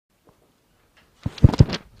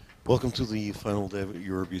Welcome to the final day of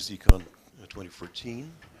EuroBCCon 2014.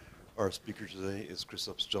 Our speaker today is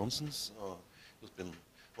Kristaps Dzonsons, who's been,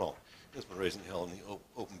 well, he's been raising hell in the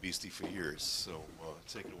OpenBSD for years. So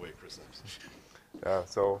take it away, Kristaps.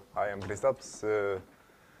 So hi, I'm Kristaps.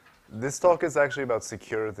 This talk is actually about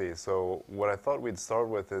security. So what I thought we'd start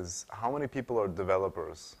with is how many people are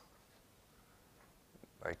developers,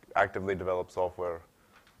 like actively develop software.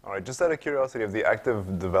 All right, just out of curiosity, of the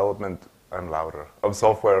active development, I'm louder, of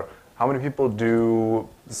software, how many people do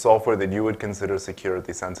software that you would consider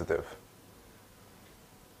security sensitive?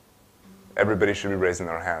 Everybody should be raising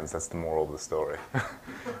their hands. That's the moral of the story.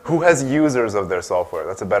 Who has users of their software?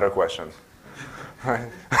 That's a better question. Right?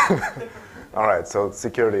 All right, so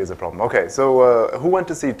security is a problem. Okay, so who went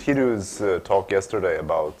to see Tiru's talk yesterday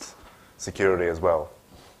about security as well?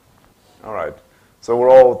 All right, so we're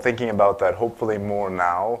all thinking about that, hopefully more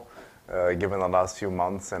now, given the last few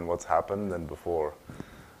months and what's happened than before.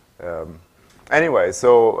 Anyway,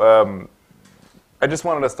 so I just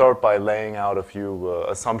wanted to start by laying out a few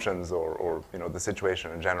assumptions or the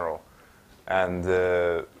situation in general. And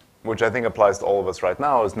which I think applies to all of us right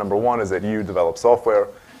now is number one is that you develop software,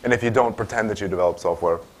 and if you don't, pretend that you develop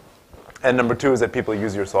software. And number two is that people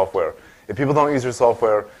use your software. If people don't use your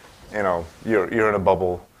software, you're in a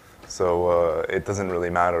bubble, so it doesn't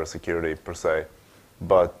really matter security per se.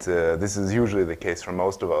 But this is usually the case for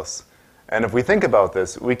most of us. And if we think about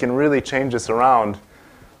this, we can really change this around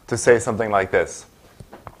to say something like this.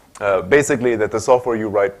 Basically, that the software you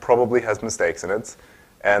write probably has mistakes in it,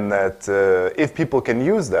 and that if people can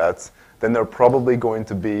use that, then they're probably going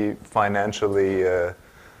to be financially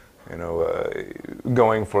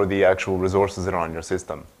going for the actual resources that are on your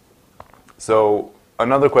system. So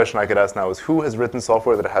another question I could ask now is, who has written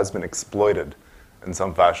software that has been exploited in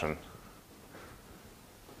some fashion?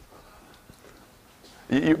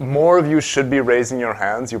 More of you should be raising your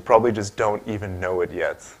hands. You probably just don't even know it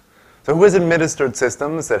yet. So who has administered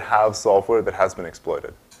systems that have software that has been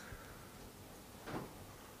exploited?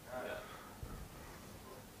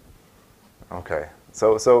 Okay.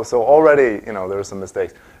 So already, there are some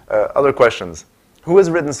mistakes. Other questions. Who has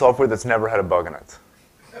written software that's never had a bug in it?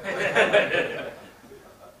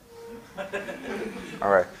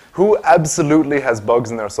 All right. Who absolutely has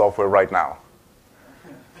bugs in their software right now?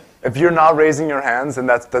 If you're not raising your hands, then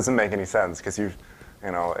that doesn't make any sense because There's difference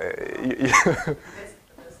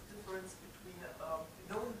between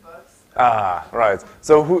known bugs. Right.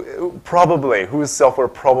 So whose software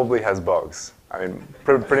probably has bugs? I mean,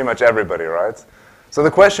 pretty much everybody, right? So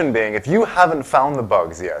the question being, if you haven't found the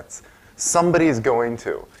bugs yet, somebody is going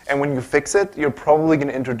to. And when you fix it, you're probably going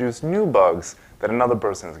to introduce new bugs that another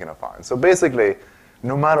person is going to find. So basically,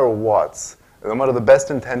 no matter what, no matter the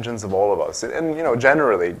best intentions of all of us, and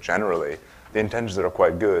generally, the intentions are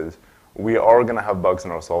quite good, we are going to have bugs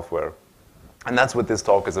in our software. And that's what this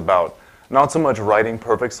talk is about. Not so much writing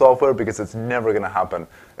perfect software, because it's never going to happen,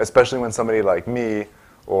 especially when somebody like me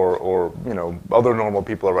or other normal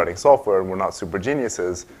people are writing software and we're not super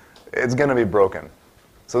geniuses. It's going to be broken.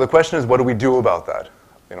 So the question is, what do we do about that?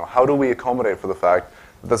 How do we accommodate for the fact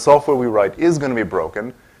that the software we write is going to be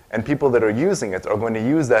broken, and people that are using it are going to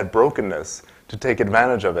use that brokenness to take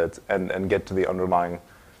advantage of it and get to the underlying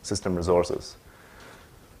system resources.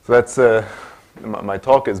 So that's my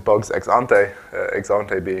talk is bugs ex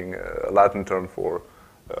ante being a Latin term for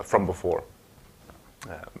from before,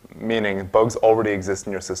 meaning bugs already exist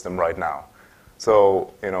in your system right now.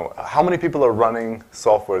 So how many people are running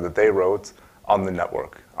software that they wrote on the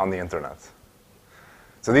network, on the internet?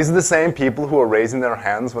 So these are the same people who are raising their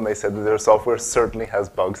hands when they said that their software certainly has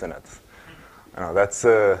bugs in it. It's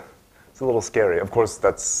a little scary. Of course,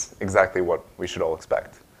 that's exactly what we should all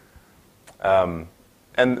expect. And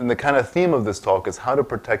the kind of theme of this talk is how to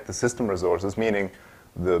protect the system resources, meaning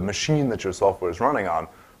the machine that your software is running on,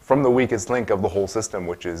 from the weakest link of the whole system,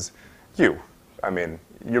 which is you. I mean,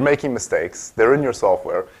 you're making mistakes. They're in your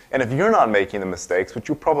software. And if you're not making the mistakes, which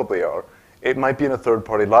you probably are, it might be in a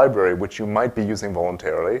third-party library, which you might be using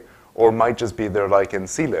voluntarily, or might just be there like in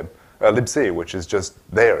libc, which is just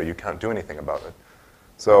there. You can't do anything about it.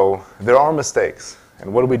 So there are mistakes,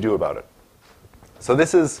 and what do we do about it? So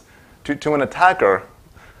this is, to an attacker,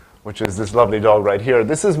 which is this lovely dog right here,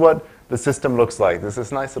 this is what the system looks like. There's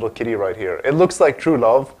this nice little kitty right here. It looks like true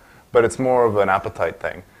love, but it's more of an appetite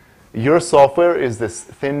thing. Your software is this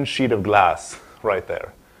thin sheet of glass right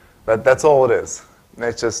there. That's all it is.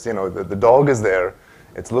 It's just, the dog is there,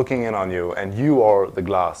 it's looking in on you, and you are the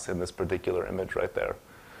glass in this particular image right there.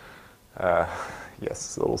 Yes,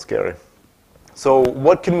 it's a little scary. So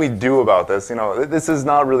what can we do about this? This is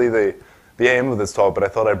not really the aim of this talk, but I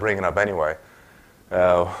thought I'd bring it up anyway.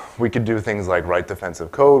 We could do things like write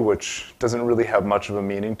defensive code, which doesn't really have much of a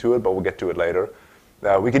meaning to it, but we'll get to it later.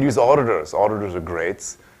 We could use auditors. Auditors are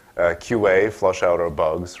great. QA, flush out our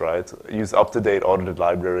bugs, right? Use up-to-date audited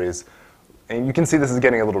libraries. And you can see this is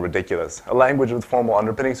getting a little ridiculous. A language with formal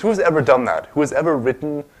underpinnings. Who's ever done that? Who has ever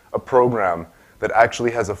written a program that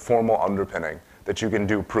actually has a formal underpinning that you can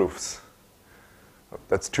do proofs?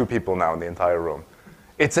 That's 2 people now in the entire room.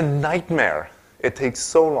 It's a nightmare. It takes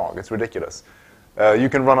so long. It's ridiculous. You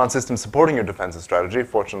can run on systems supporting your defensive strategy.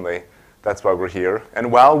 Fortunately, that's why we're here.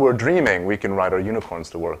 And while we're dreaming, we can write our unicorns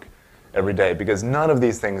to work every day, because none of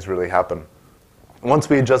these things really happen. Once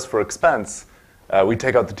we adjust for expense, we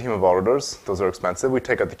take out the team of auditors. Those are expensive. We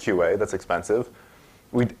take out the QA. That's expensive.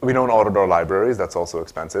 We don't audit our libraries. That's also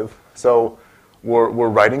expensive. So we're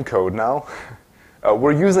writing code now.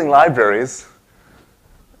 We're using libraries.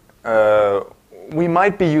 We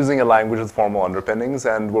might be using a language with formal underpinnings,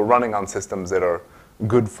 and we're running on systems that are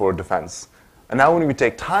good for defense. And now when we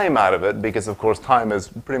take time out of it, because of course time is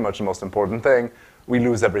pretty much the most important thing, we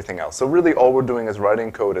lose everything else. So really all we're doing is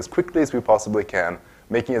writing code as quickly as we possibly can,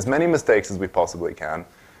 making as many mistakes as we possibly can,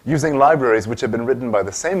 using libraries which have been written by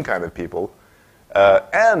the same kind of people.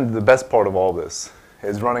 And the best part of all this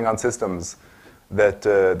is running on systems that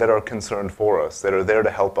are concerned for us, that are there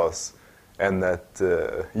to help us, and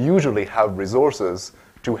that usually have resources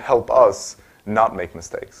to help us not make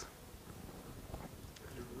mistakes.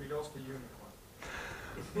 We lost the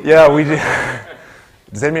unicorn. Yeah, we did.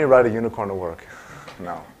 Does anybody write a unicorn to work?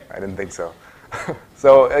 No, I didn't think so.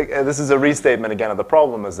 So this is a restatement again of the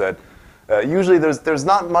problem, is that usually there's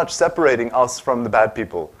not much separating us from the bad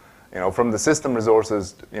people, from the system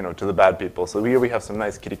resources, to the bad people. So here we have some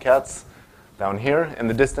nice kitty cats down here in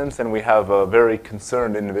the distance, and we have a very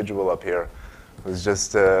concerned individual up here who's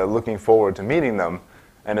just looking forward to meeting them,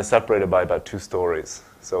 and is separated by about 2 stories.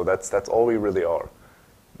 So that's all we really are.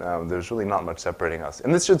 There's really not much separating us.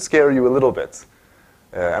 And this should scare you a little bit.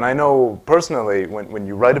 And I know personally, when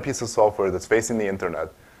you write a piece of software that's facing the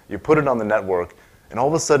internet, you put it on the network, and all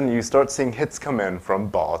of a sudden you start seeing hits come in from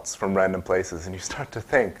bots, from random places, and you start to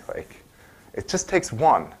think, like, it just takes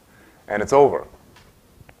one, and it's over.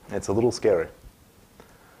 It's a little scary.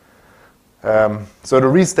 So to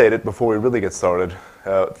restate it before we really get started,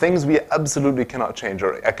 things we absolutely cannot change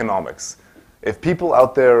are economics. If people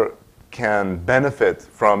out there can benefit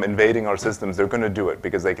from invading our systems, they're going to do it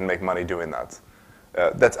because they can make money doing that.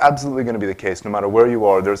 That's absolutely going to be the case no matter where you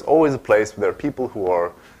are. There's always a place where there are people who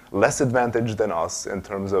are less advantaged than us in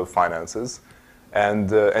terms of finances and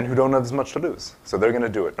who don't have as much to lose. So they're going to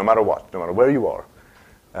do it no matter what, no matter where you are.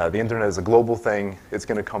 The internet is a global thing. It's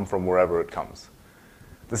going to come from wherever it comes.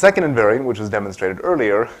 The second invariant, which was demonstrated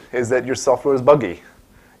earlier, is that your software is buggy.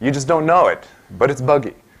 You just don't know it, but it's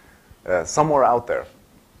buggy somewhere out there.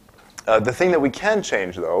 The thing that we can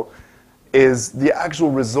change, though, is the actual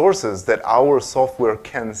resources that our software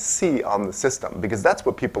can see on the system, because that's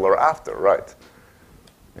what people are after, right?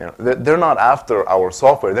 They're not after our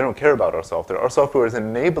software. They don't care about our software. Our software is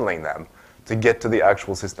enabling them to get to the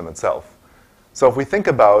actual system itself. So if we think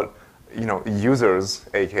about users,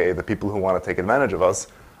 aka the people who want to take advantage of us,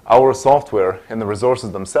 our software and the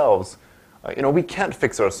resources themselves, we can't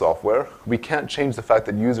fix our software. We can't change the fact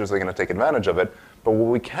that users are going to take advantage of it. But what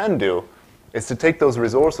we can do is to take those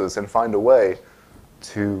resources and find a way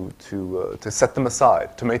to set them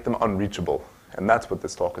aside, to make them unreachable. And that's what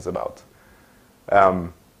this talk is about.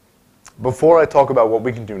 Before I talk about what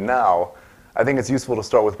we can do now, I think it's useful to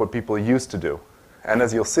start with what people used to do. And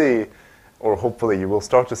as you'll see, or hopefully you will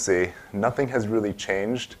start to see, nothing has really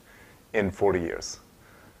changed in 40 years.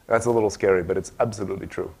 That's a little scary, but it's absolutely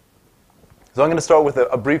true. So I'm going to start with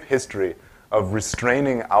a brief history of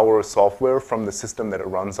restraining our software from the system that it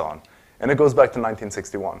runs on. And it goes back to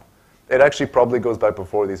 1961. It actually probably goes back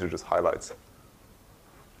before. These are just highlights.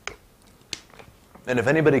 And if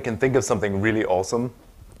anybody can think of something really awesome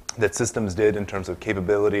that systems did in terms of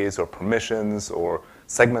capabilities or permissions or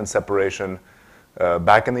segment separation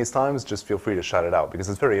back in these times, just feel free to shout it out, because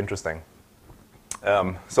it's very interesting.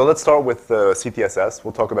 So let's start with CTSS.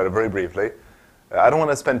 We'll talk about it very briefly. I don't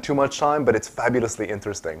want to spend too much time, but it's fabulously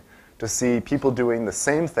interesting to see people doing the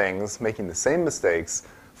same things, making the same mistakes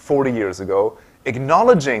 40 years ago,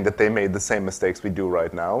 acknowledging that they made the same mistakes we do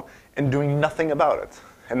right now, and doing nothing about it.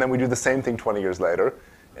 And then we do the same thing 20 years later,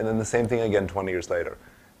 and then the same thing again 20 years later.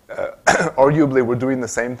 Arguably, we're doing the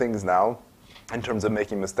same things now in terms of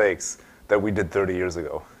making mistakes that we did 30 years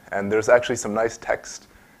ago. And there's actually some nice text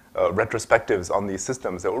retrospectives on these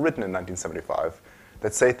systems that were written in 1975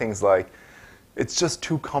 that say things like, it's just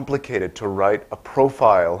too complicated to write a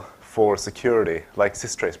profile for security like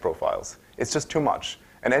systrace profiles. It's just too much.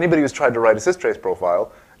 And anybody who's tried to write a systrace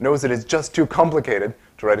profile knows that it's just too complicated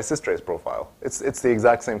to write a systrace profile. It's the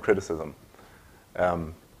exact same criticism.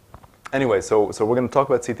 Anyway, so we're going to talk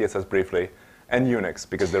about CTSS briefly, and UNIX,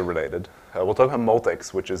 because they're related. We'll talk about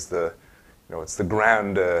Multics, which is it's the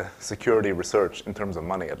grand security research in terms of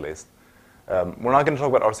money, at least. We're not going to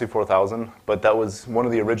talk about RC4000, but that was one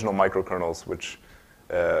of the original microkernels, which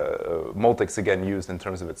Multics, again, used in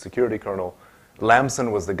terms of its security kernel.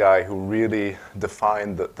 Lamson was the guy who really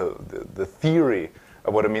defined the theory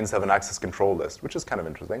of what it means to have an access control list, which is kind of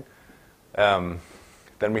interesting.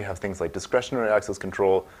 Then we have things like discretionary access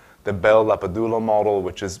control, the Bell-Lapadula model,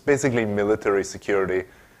 which is basically military security.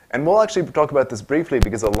 And we'll actually talk about this briefly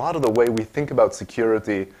because a lot of the way we think about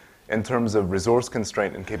security in terms of resource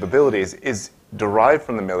constraint and capabilities is derived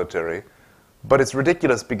from the military. But it's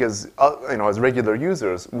ridiculous because as regular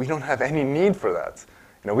users, we don't have any need for that.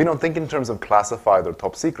 We don't think in terms of classified or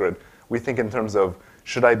top secret. We think in terms of,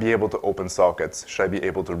 should I be able to open sockets? Should I be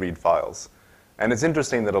able to read files? And it's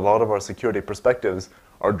interesting that a lot of our security perspectives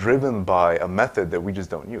are driven by a method that we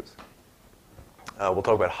just don't use. We'll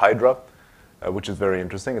talk about Hydra, which is very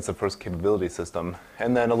interesting. It's the first capability system.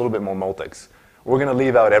 And then a little bit more Multics. We're going to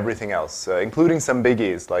leave out everything else, including some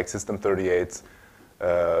biggies like System 38,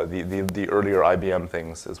 the earlier IBM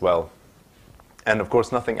things as well. And of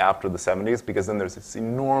course, nothing after the 70s, because then there's this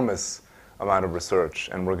enormous amount of research,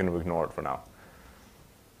 and we're going to ignore it for now.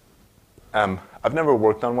 I've never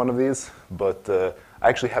worked on one of these, but I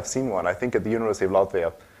actually have seen one. I think at the University of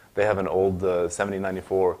Latvia, they have an old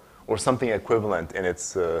 7094 or something equivalent in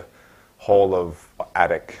its hall of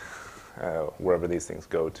attic, wherever these things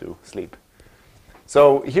go to sleep.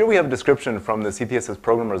 So here we have a description from the CTSS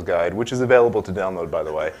Programmer's Guide, which is available to download, by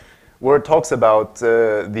the way, where it talks about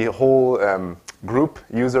the whole group,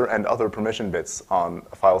 user, and other permission bits on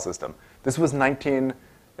a file system. This was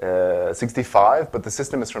 1965, but the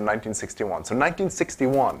system is from 1961. So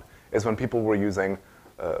 1961 is when people were using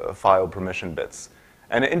file permission bits.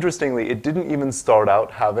 And interestingly, it didn't even start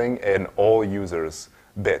out having an all users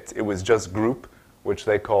bit. It was just group, which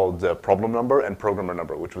they called problem number, and programmer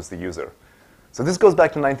number, which was the user. So this goes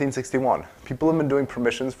back to 1961. People have been doing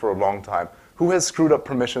permissions for a long time. Who has screwed up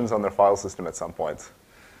permissions on their file system at some point?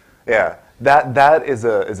 Yeah, that is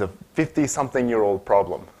a 50-something-year-old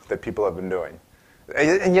problem that people have been doing.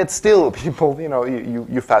 And yet still, people,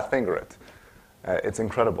 you fat finger it. It's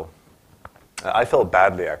incredible. I felt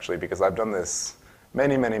badly, actually, because I've done this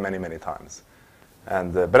many, many, many, many times.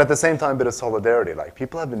 And but at the same time, a bit of solidarity. Like,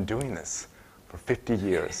 people have been doing this for 50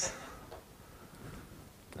 years.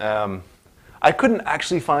 I couldn't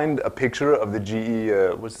actually find a picture of the GE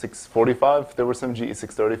 645. There were some GE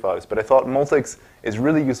 635s, but I thought Multics is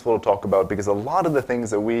really useful to talk about because a lot of the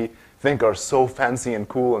things that we think are so fancy and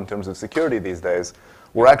cool in terms of security these days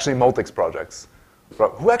were actually Multics projects.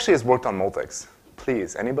 Who actually has worked on Multics?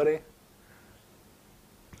 Please, anybody?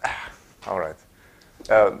 All right.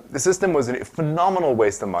 The system was a phenomenal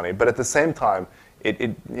waste of money, but at the same time,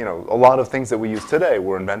 a lot of things that we use today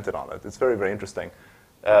were invented on it. It's very, very interesting.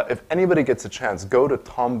 If anybody gets a chance, go to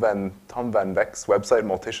Tom Van Veck's website,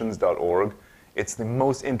 multicians.org. It's the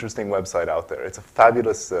most interesting website out there. It's a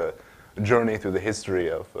fabulous journey through the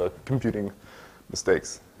history of computing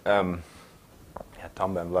mistakes. Tom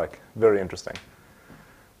Van Veck, very interesting.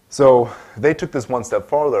 So they took this one step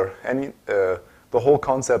farther, and the whole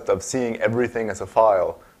concept of seeing everything as a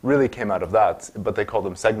file really came out of that, but they called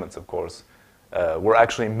them segments, of course, where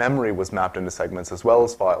actually memory was mapped into segments as well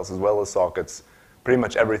as files, as well as sockets, pretty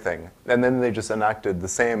much everything. And then they just enacted the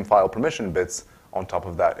same file permission bits on top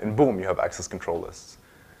of that, and boom, you have access control lists.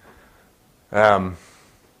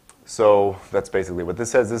 So that's basically what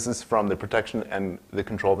this says. This is from the Protection and the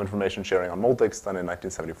Control of Information Sharing on Multics, done in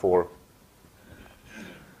 1974.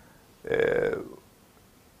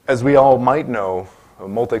 As we all might know,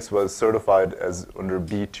 Multics was certified as under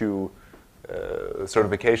B2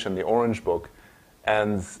 certification, the Orange Book.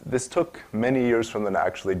 And this took many years for them to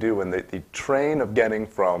actually do. And the train of getting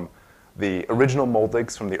from the original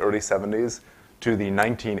Multics from the early 70s to the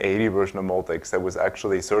 1980 version of Multics that was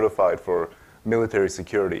actually certified for military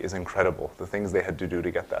security is incredible, the things they had to do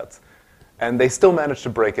to get that. And they still managed to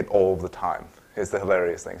break it all the time, is the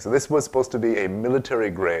hilarious thing. So this was supposed to be a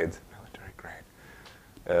military-grade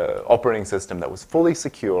operating system that was fully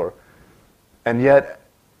secure, and yet,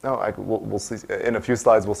 we'll see, in a few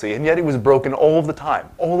slides we'll see, and yet it was broken all of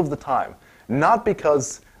the time. Not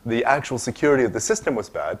because the actual security of the system was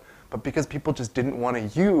bad, but because people just didn't want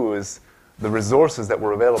to use the resources that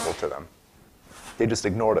were available to them. They just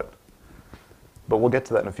ignored it. But we'll get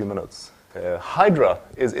to that in a few minutes. Hydra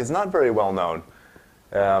is not very well known.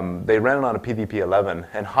 They ran it on a PDP-11,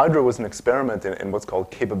 and Hydra was an experiment in what's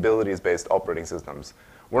called capabilities-based operating systems.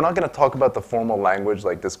 We're not going to talk about the formal language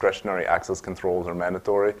like discretionary access controls or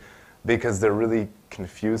mandatory, because they're really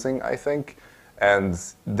confusing, I think, and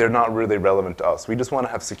they're not really relevant to us. We just want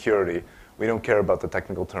to have security. We don't care about the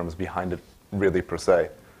technical terms behind it really per se.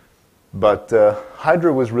 But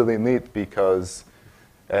Hydra was really neat because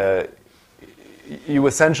you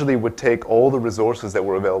essentially would take all the resources that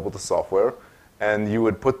were available to software and you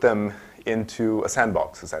would put them into a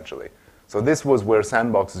sandbox, essentially. So this was where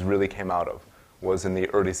sandboxes really came out of, was in the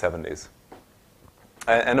early 70s.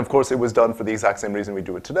 And of course, it was done for the exact same reason we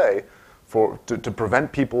do it today, to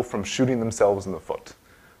prevent people from shooting themselves in the foot.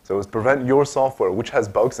 So it was prevent your software, which has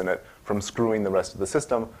bugs in it, from screwing the rest of the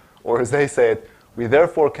system. Or as they say it, we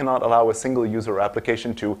therefore cannot allow a single user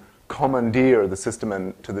application to commandeer the system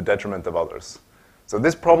and to the detriment of others. So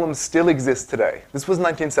this problem still exists today. This was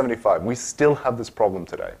 1975. We still have this problem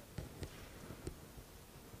today.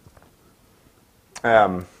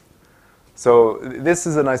 So this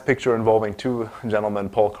is a nice picture involving two gentlemen,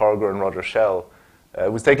 Paul Carger and Roger Schell.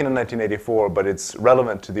 It was taken in 1984, but it's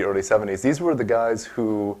relevant to the early 70s. These were the guys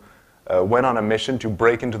who went on a mission to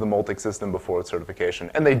break into the Multic system before its certification,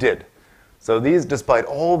 and they did. So these, despite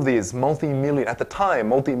all of these at the time,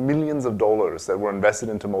 multi-millions of dollars that were invested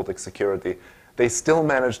into Multic security, they still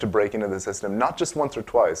managed to break into the system, not just once or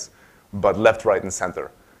twice, but left, right, and center.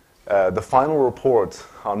 The final report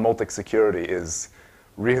on Multic security is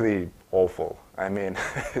really awful. I mean,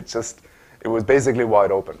 it was basically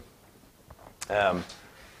wide open.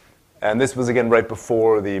 And this was, again, right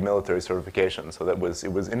before the military certification, so it was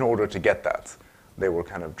in order to get that. They were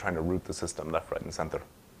kind of trying to root the system left, right, and center.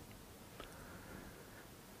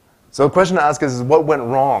 So the question to ask is what went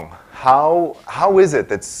wrong? How is it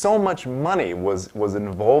that so much money was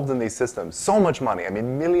involved in these systems? So much money, I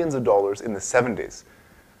mean millions of dollars in the 70s.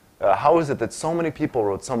 How is it that so many people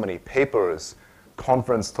wrote so many papers,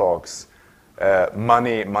 conference talks,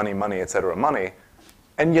 money, et cetera, money,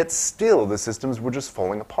 and yet still the systems were just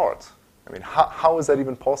falling apart? I mean, how is that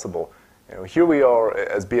even possible? You know, here we are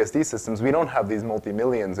as BSD systems, we don't have these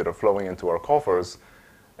multi-millions that are flowing into our coffers,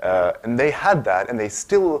 and they had that, and they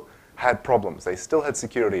still had problems. They still had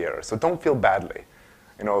security errors. So don't feel badly.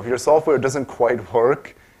 You know, if your software doesn't quite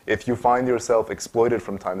work, if you find yourself exploited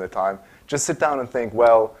from time to time, just sit down and think,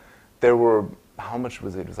 well, there were, how much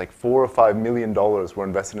was it? It was like $4 or $5 million were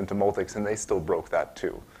invested into Multics, and they still broke that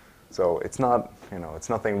too. So it's not, you know, it's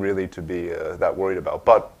nothing really to be that worried about.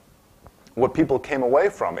 But what people came away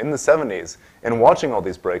from in the 70s in watching all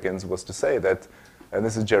these break-ins was to say that, and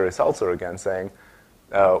this is Jerry Salzer again saying,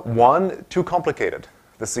 one, too complicated.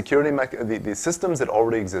 The security the systems that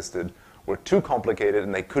already existed were too complicated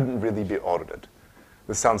and they couldn't really be audited.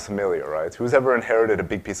 This sounds familiar, right? Who's ever inherited a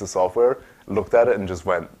big piece of software, looked at it and just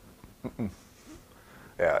went, mm-mm.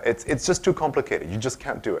 Yeah, it's just too complicated. You just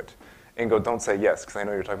can't do it. Ingo, don't say yes, because I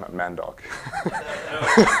know you're talking about mandoc.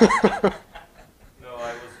 No,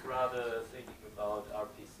 I was rather thinking about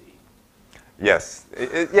RPC. Yes,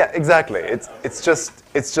 yeah, exactly. It's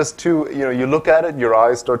just too, you know, you look at it, your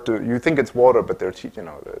eyes start to, you think it's water, but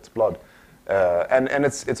it's blood. And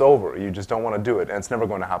it's over. You just don't want to do it, and it's never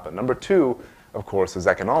going to happen. Number two, of course, is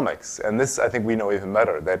economics. And this, I think we know even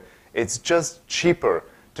better, that it's just cheaper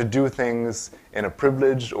to do things in a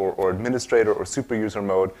privileged or administrator or super user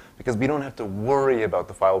mode because we don't have to worry about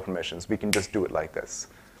the file permissions. We can just do it like this.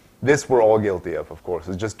 This we're all guilty of course,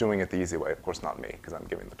 is just doing it the easy way. Of course, not me, because I'm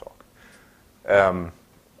giving the talk.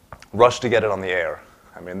 Rush to get it on the air.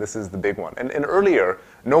 I mean, this is the big one. And earlier,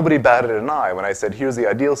 nobody batted an eye when I said, here's the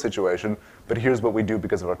ideal situation, but here's what we do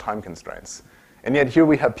because of our time constraints. And yet here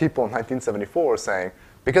we have people in 1974 saying,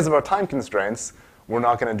 because of our time constraints, we're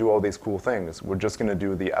not going to do all these cool things. We're just going to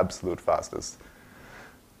do the absolute fastest.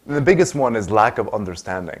 And the biggest one is lack of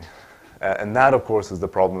understanding. And that, of course, is the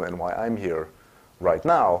problem and why I'm here right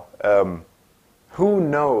now. Who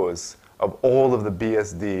knows of all of the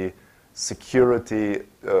BSD security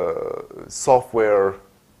software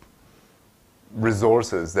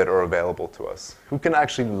resources that are available to us? Who can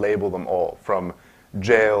actually label them all, from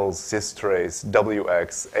jails, systrace,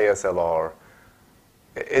 WX, ASLR?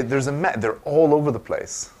 They're all over the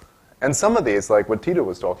place. And some of these, like what Tito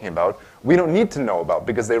was talking about, we don't need to know about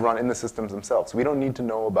because they run in the systems themselves. We don't need to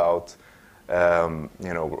know about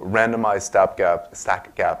randomized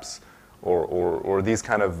stack gaps or these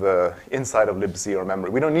kind of inside of libc or memory.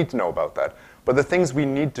 We don't need to know about that. But the things we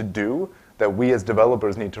need to do that we as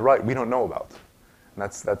developers need to write, we don't know about. And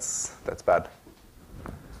that's bad.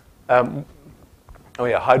 Oh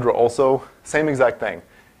yeah, Hydra also, same exact thing.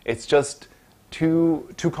 It's just too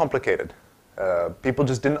complicated. People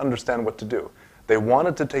just didn't understand what to do. They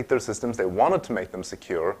wanted to take their systems, they wanted to make them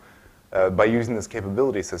secure by using this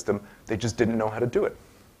capability system. They just didn't know how to do it.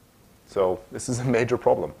 So this is a major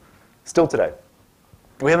problem, still today.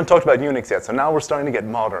 We haven't talked about Unix yet, so now we're starting to get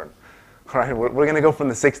modern. Right? We're going to go from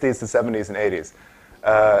the 60s to 70s and 80s.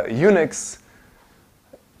 Unix,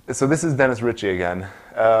 so this is Dennis Ritchie again.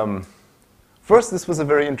 First, this was a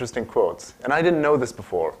very interesting quote, and I didn't know this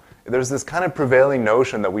before. There's this kind of prevailing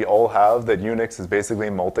notion that we all have that Unix is basically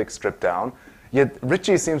multic stripped down, yet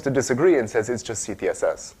Ritchie seems to disagree and says it's just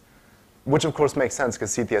CTSS, which of course makes sense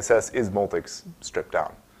because CTSS is multic stripped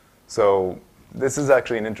down. So this is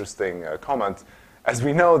actually an interesting comment. As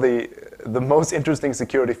we know, the most interesting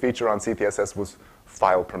security feature on CTSS was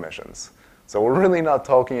file permissions. So we're really not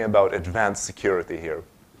talking about advanced security here.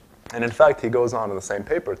 And in fact, he goes on in the same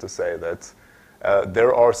paper to say that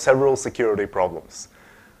there are several security problems.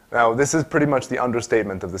 Now, this is pretty much the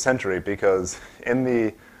understatement of the century because in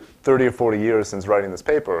the 30 or 40 years since writing this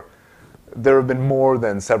paper, there have been more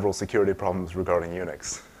than several security problems regarding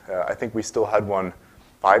Unix. I think we still had one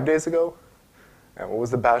 5 days ago. And what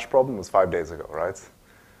was the bash problem? It was 5 days ago, right? So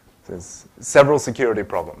there's several security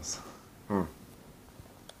problems.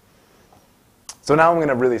 So now I'm going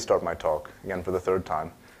to really start my talk, again for the third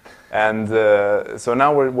time. And so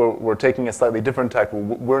now we're taking a slightly different tack.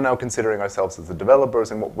 We're now considering ourselves as the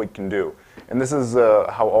developers and what we can do. And this is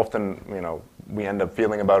how often we end up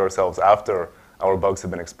feeling about ourselves after our bugs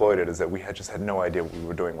have been exploited, is that we just had no idea what we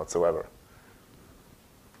were doing whatsoever.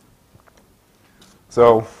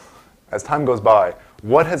 So as time goes by,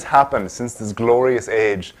 what has happened since this glorious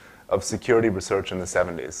age of security research in the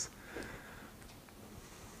 70s?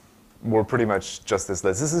 We're pretty much just this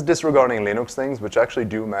list. This is disregarding Linux things, which actually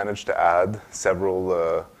do manage to add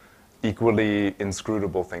several equally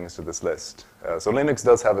inscrutable things to this list. So Linux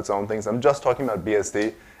does have its own things. I'm just talking about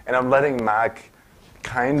BSD, and I'm letting Mac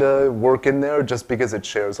kind of work in there just because it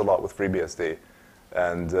shares a lot with FreeBSD,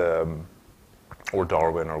 and or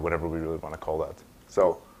Darwin, or whatever we really want to call that.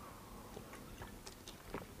 So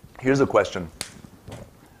here's a question.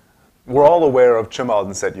 We're all aware of chmod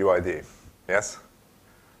and setuid, yes?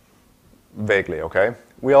 Vaguely, okay?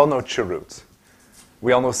 We all know chroot.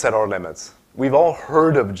 We all know set our limits. We've all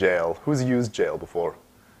heard of jail. Who's used jail before?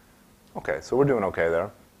 Okay, so we're doing okay there.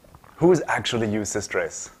 Who's actually used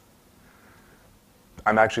systrace?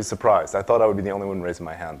 I'm actually surprised. I thought I would be the only one raising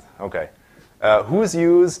my hand. Okay. Who's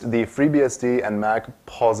used the FreeBSD and Mac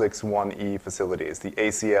POSIX 1E facilities, the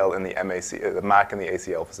ACL and the the Mac and the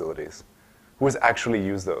ACL facilities? Who has actually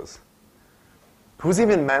used those? Who's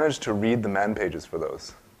even managed to read the man pages for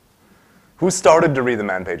those? Who started to read the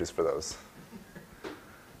man pages for those?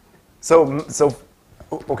 So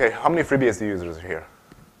okay, how many FreeBSD users are here?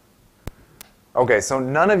 Okay, so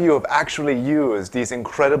none of you have actually used these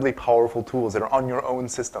incredibly powerful tools that are on your own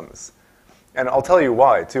systems. And I'll tell you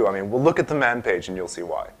why, too. I mean, we'll look at the man page and you'll see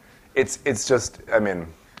why. It's just, I mean,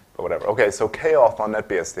 but whatever. Okay, so kauth on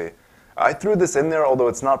NetBSD. I threw this in there, although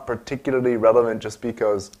it's not particularly relevant just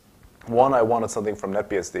because, one, I wanted something from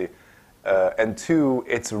NetBSD, and two,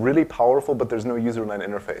 it's really powerful, but there's no user-line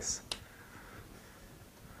interface.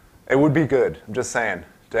 It would be good, I'm just saying,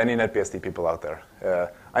 to any NetBSD people out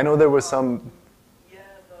there. I know there was some... Yeah,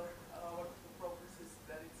 the problem is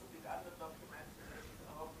that it's a bit underdocumented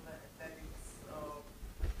and that it's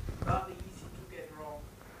rather easy to get wrong.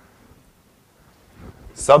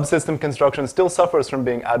 Subsystem construction still suffers from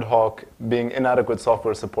being ad hoc, being inadequate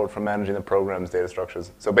software support for managing the program's data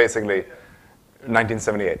structures. So basically,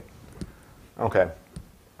 1978. Okay.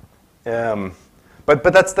 But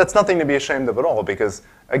that's nothing to be ashamed of at all, because,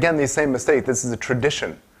 again, these same mistakes, this is a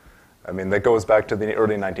tradition. I mean, that goes back to the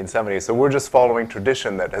early 1970s. So we're just following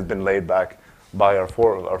tradition that has been laid back by our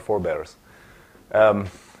forebears.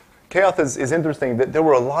 Kauth is interesting. There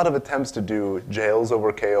were a lot of attempts to do jails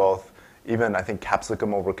over kauth, even, I think,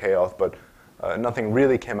 capsicum over kauth, but nothing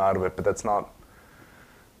really came out of it, but that's not...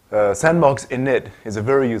 Sandbox init is a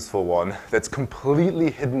very useful one that's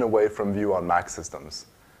completely hidden away from view on Mac systems.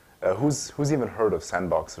 Who's even heard of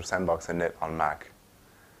Sandbox or Sandbox init on Mac?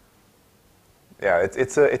 Yeah,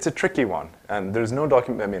 it's a tricky one, and there's no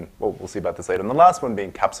document. I mean, we'll see about this later. And the last one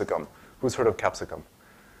being Capsicum. Who's heard of Capsicum?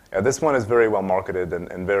 Yeah, this one is very well marketed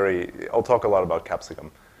and very. I'll talk a lot about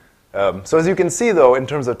Capsicum. So as you can see, though, in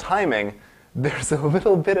terms of timing, there's a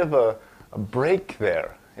little bit of a break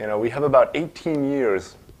there. You know, we have about 18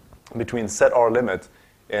 years between set our limit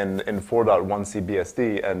in 4.1c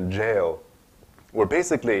BSD and jail, where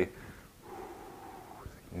basically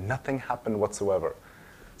nothing happened whatsoever.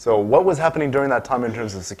 So what was happening during that time in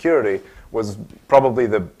terms of security was probably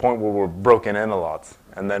the point where we're broken in a lot,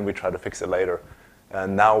 and then we tried to fix it later.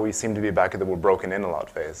 And now we seem to be back at the we're broken in a lot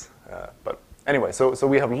phase. But Anyway, so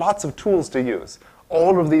we have lots of tools to use.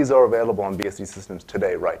 All of these are available on BSD systems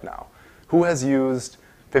today, right now. Who has used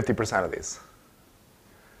 50% of these?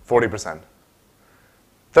 40%?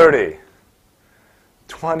 30?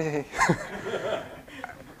 20?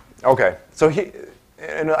 Okay, so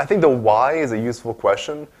I think the why is a useful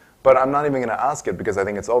question, but I'm not even going to ask it because I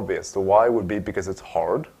think it's obvious. The why would be because it's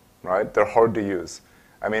hard, right? They're hard to use.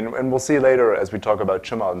 I mean, and we'll see later as we talk about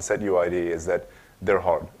chmod and setuid is that they're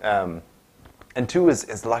hard. And two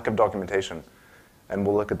is lack of documentation. And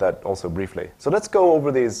we'll look at that also briefly. So let's go over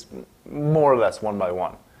these more or less one by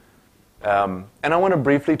one. And I want to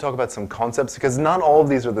briefly talk about some concepts because not all of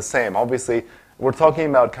these are the same. Obviously, we're talking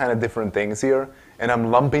about kind of different things here, and I'm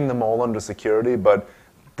lumping them all under security, but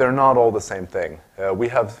they're not all the same thing. We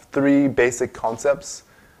have three basic concepts.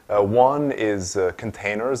 One is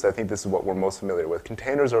containers. I think this is what we're most familiar with.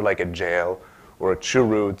 Containers are like a jail or a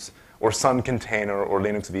chroot or Sun container or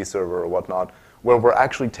Linux vServer or whatnot, where we're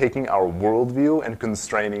actually taking our worldview and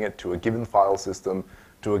constraining it to a given file system,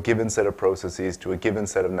 to a given set of processes, to a given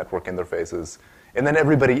set of network interfaces. And then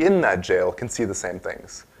everybody in that jail can see the same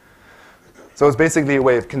things. So it's basically a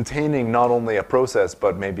way of containing not only a process,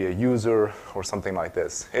 but maybe a user or something like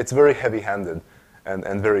this. It's very heavy-handed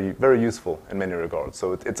and very, very useful in many regards.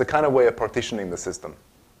 So it's a kind of way of partitioning the system.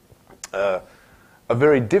 A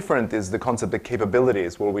very different is the concept of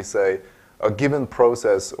capabilities, where we say a given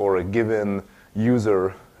process or a given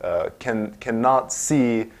user cannot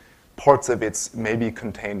see parts of its maybe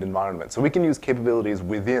contained environment. So we can use capabilities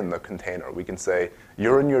within the container. We can say,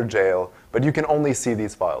 you're in your jail, but you can only see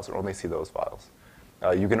these files or only see those files.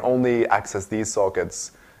 You can only access these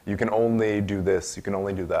sockets. You can only do this. You can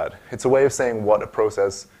only do that. It's a way of saying what a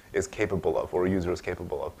process is capable of or a user is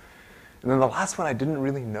capable of. And then the last one, I didn't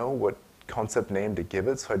really know what concept name to give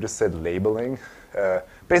it, so I just said labeling.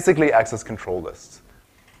 Basically, access control lists.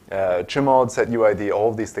 Chmod, setuid, all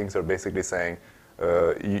of these things are basically saying,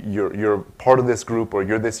 you're part of this group or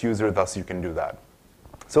you're this user, thus you can do that.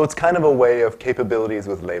 So it's kind of a way of capabilities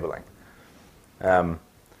with labeling.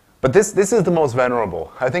 But this is the most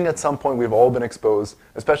venerable. I think at some point we've all been exposed,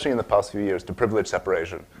 especially in the past few years, to privilege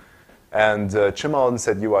separation. And Chmod and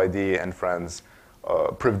setuid and friends,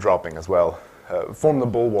 priv dropping as well, form the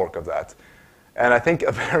bulwark of that. And I think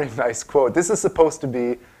a very nice quote, this is supposed to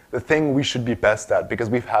be the thing we should be best at because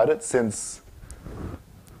we've had it since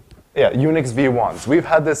UNIX v1s. We've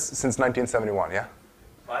had this since 1971, yeah?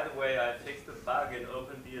 By the way, I fixed a bug in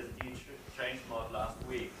OpenBSD change mod last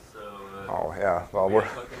week, so... oh, yeah, well, we're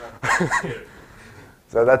talking about here.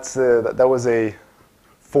 So that was a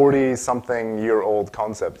 40-something-year-old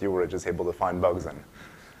concept you were just able to find bugs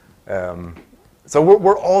in. So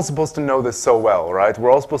we're all supposed to know this so well, right?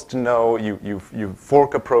 We're all supposed to know you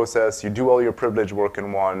fork a process, you do all your privilege work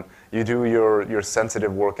in one, you do your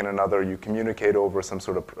sensitive work in another, you communicate over some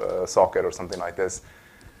sort of socket or something like this.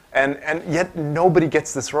 And yet nobody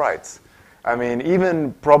gets this right. I mean,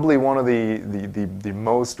 even probably one of the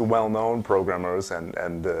most well-known programmers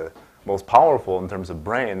and most powerful in terms of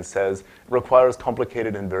brains says it requires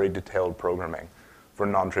complicated and very detailed programming for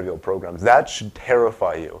non-trivial programs. That should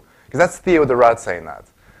terrify you. Because that's Theo the Rat saying that.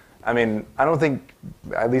 I mean, I don't think,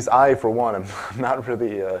 at least I, for one, am not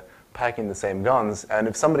really packing the same guns. And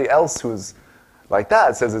if somebody else who's like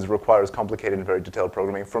that says it requires complicated and very detailed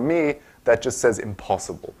programming, for me, that just says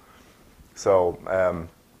impossible. So,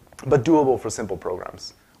 but doable for simple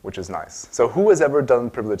programs, which is nice. So who has ever done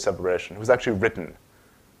privilege separation? Who's actually written?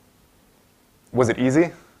 Was it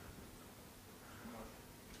easy?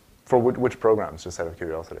 For which programs, just out of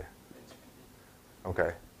curiosity?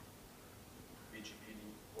 Okay.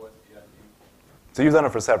 So you've done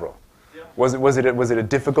it for several. Yeah. Was it a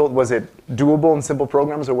difficult? Was it doable in simple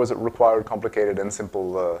programs, or was it required complicated and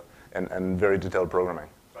simple and very detailed programming?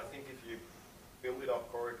 I think if you build it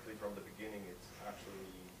up correctly from the beginning, it's actually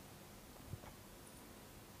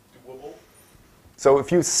doable. So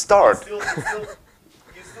if you start, You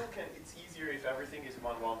still can. It's easier if everything is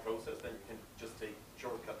one process, then you can just take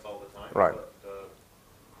shortcuts all the time. Right. But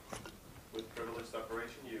with privilege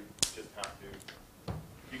separation, you just have to.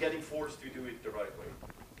 You're getting forced to do it the right way.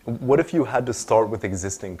 what if you had to start with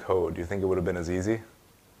existing code? Do you think it would have been as easy?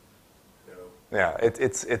 No. Yeah,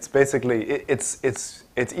 it's basically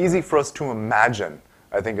it's easy for us to imagine,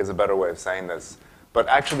 I think is a better way of saying this. But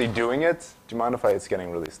actually doing it, do you mind if it's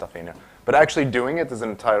getting really stuffy in here? But actually doing it is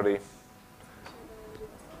an entirely...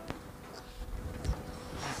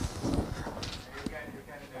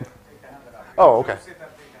 Oh, okay.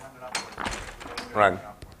 Right.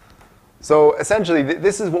 So essentially,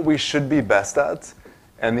 this is what we should be best at.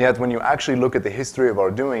 And yet, when you actually look at the history of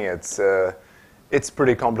our doing it, it's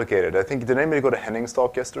pretty complicated. I think, did anybody go to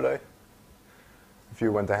Henningstalk yesterday? if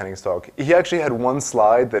you went to Henning's talk. He actually had one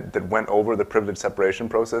slide that went over the privilege separation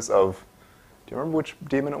process of, do you remember which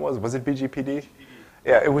daemon it was? Was it BGPD?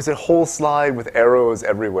 Yeah, it was a whole slide with arrows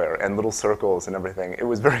everywhere and little circles and everything. It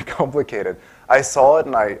was very complicated. I saw it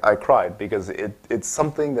and I cried because it's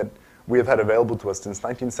something that we have had available to us since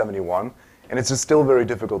 1971, and it's just still very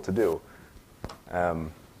difficult to do.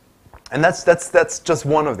 And that's just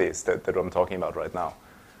one of these that I'm talking about right now.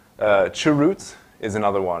 Chroot is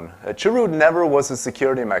another one. Chroot never was a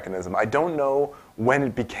security mechanism. I don't know when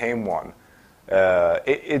it became one.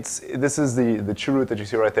 This is the chroot that you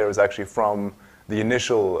see right there is actually from the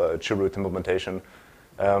initial chroot implementation.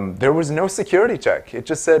 There was no security check. It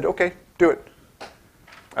just said, okay, do it.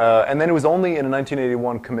 And then it was only in a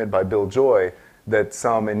 1981 commit by Bill Joy that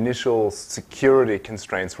some initial security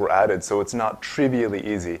constraints were added, so it's not trivially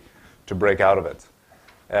easy to break out of it.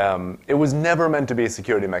 It was never meant to be a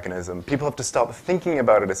security mechanism. People have to stop thinking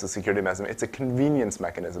about it as a security mechanism. It's a convenience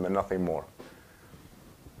mechanism and nothing more.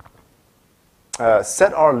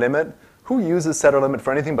 Set R limit. Who uses set R limit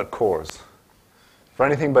for anything but cores? For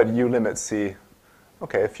anything but ulimit C?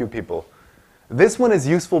 Okay, a few people. This one is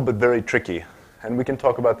useful but very tricky, and we can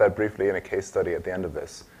talk about that briefly in a case study at the end of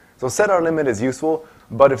this. So set R limit is useful,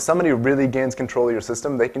 but if somebody really gains control of your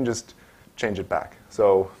system, they can just change it back.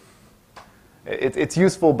 So it's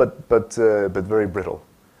useful, but very brittle.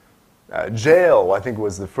 Jail, I think,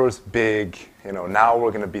 was the first big, now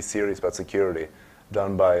we're going to be serious about security,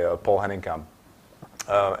 done by Paul Henningkamp.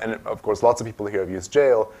 And of course, lots of people here have used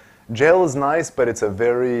jail. Jail is nice, but it's a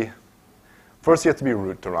very, first you have to be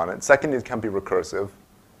root to run it. Second, it can't be recursive.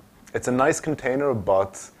 It's a nice container,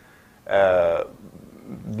 but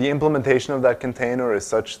the implementation of that container is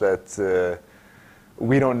such that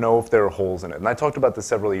we don't know if there are holes in it. And I talked about this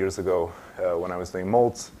several years ago when I was doing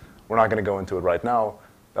mult. We're not going to go into it right now.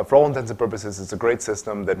 For all intents and purposes, it's a great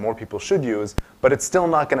system that more people should use, but it's still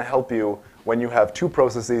not going to help you when you have two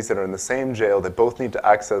processes that are in the same jail that both need to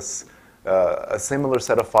access a similar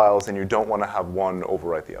set of files, and you don't want to have one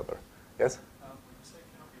overwrite the other. Yes? When you say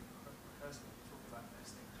cannot be recursive, you talk about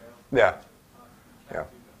nesting jail. Yeah.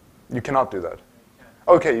 Yeah. You cannot do that.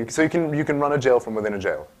 Okay, so you can run a jail from within a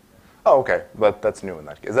jail. Oh, okay. But that's new in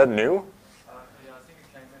that case. Is that new? Yeah, I think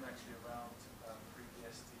it came in actually around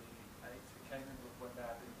pre-BSD 8. It came in when they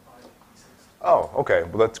added IPv6. Oh, okay.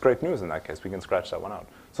 Well, that's great news in that case. We can scratch that one out.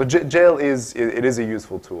 So jail is a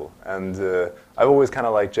useful tool, and I've always kind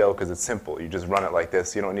of liked jail because it's simple. You just run it like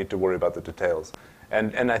this. You don't need to worry about the details.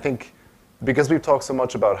 And I think because we've talked so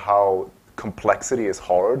much about how complexity is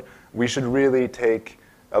hard, we should really take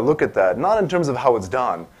a look at that, not in terms of how it's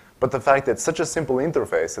done, but the fact that such a simple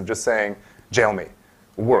interface of just saying, jail me,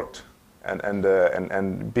 worked.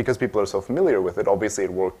 And because people are so familiar with it, obviously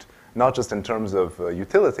it worked not just in terms of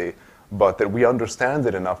utility, but that we understand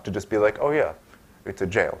it enough to just be like, oh yeah, it's a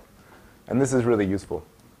jail. And this is really useful.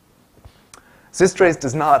 Systrace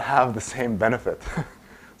does not have the same benefit.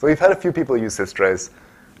 So we've had a few people use Systrace.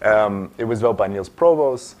 It was developed by Niels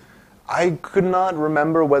Provos. I could not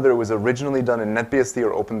remember whether it was originally done in NetBSD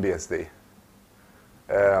or OpenBSD.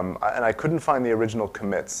 And I couldn't find the original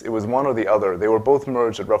commits. It was one or the other. They were both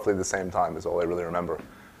merged at roughly the same time is all I really remember.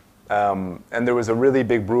 And there was a really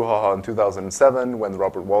big brouhaha in 2007 when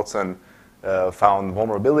Robert Watson found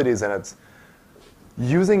vulnerabilities in it.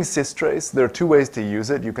 Using Systrace, there are two ways to use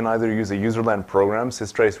it. You can either use a userland program,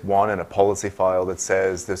 Systrace1, and a policy file that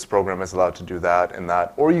says this program is allowed to do that and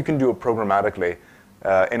that, or you can do it programmatically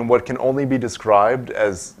in what can only be described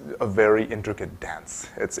as a very intricate dance.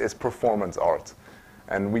 It's performance art.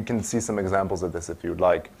 And we can see some examples of this if you'd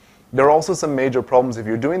like. There are also some major problems. If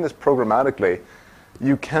you're doing this programmatically,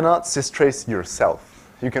 you cannot systrace yourself.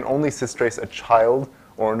 You can only systrace a child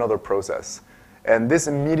or another process. And this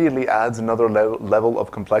immediately adds another level of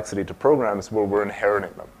complexity to programs where we're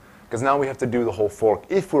inheriting them. Because now we have to do the whole fork.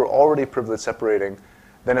 If we're already privilege separating,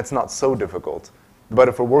 then it's not so difficult. But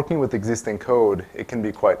if we're working with existing code, it can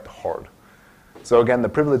be quite hard. So again, the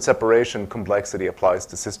privilege separation complexity applies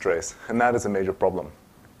to Systrace, and that is a major problem.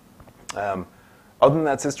 Other than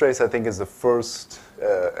that, Systrace, I think, is the first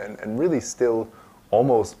and really still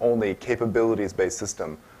almost only capabilities-based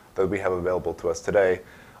system that we have available to us today.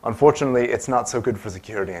 Unfortunately, it's not so good for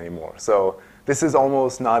security anymore. So this is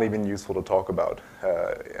almost not even useful to talk about.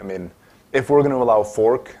 I mean, if we're going to allow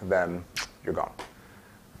fork, then you're gone.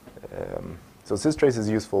 So Systrace is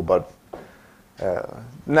useful, but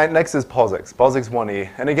next is POSIX, POSIX 1E.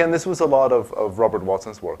 And again, this was a lot of Robert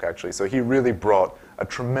Watson's work, actually. So he really brought a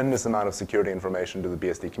tremendous amount of security information to the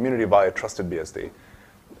BSD community via trusted BSD.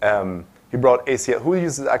 He brought ACL. Who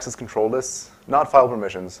uses access control lists? Not file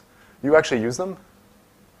permissions. You actually use them?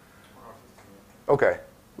 Okay.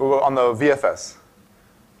 Well, on the VFS.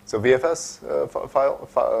 So VFS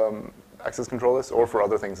file access control list, or for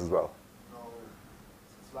other things as well? No,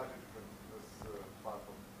 it's slightly different. It's file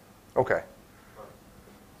format. Okay. But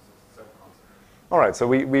it's the same concept. All right, so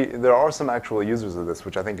there are some actual users of this,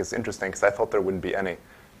 which I think is interesting, because I thought there wouldn't be any.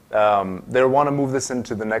 They want to move this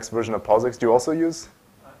into the next version of POSIX. Do you also use?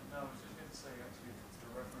 No, I was just going to say, actually, it's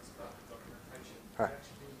the reference about the documentation. Huh.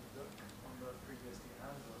 Actually, look on the FreeBSD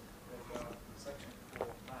handbook, there's a section for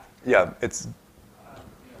Mac. Yeah, it's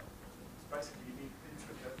It's basically you need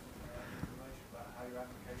intricate information about how your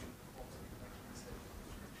application performs and you make set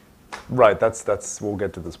restrictions. right. We'll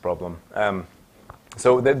get to this problem.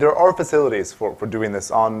 So there are facilities for doing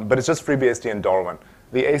this on, but it's just FreeBSD and Darwin.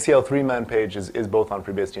 The ACL 3-man page is both on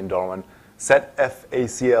FreeBSD and Darwin. Set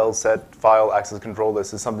FACL, set file access control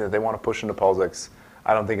list, is something that they want to push into POSIX.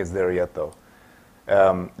 I don't think it's there yet, though.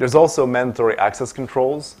 There's also mandatory access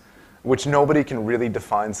controls, which nobody can really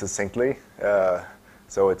define succinctly.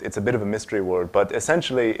 So it's a bit of a mystery word. But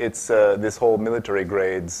essentially, it's this whole military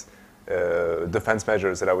grades defense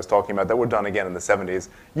measures that I was talking about that were done again in the 70s,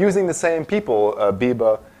 using the same people,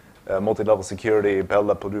 BIBA, multi-level security, Bell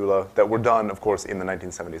Padula, that were done, of course, in the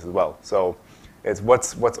 1970s as well. So it's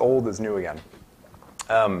what's old is new again.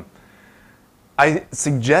 I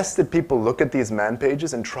suggest that people look at these man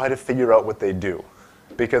pages and try to figure out what they do,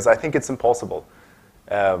 because I think it's impossible.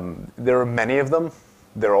 There are many of them.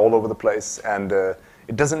 They're all over the place, and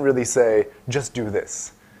it doesn't really say, just do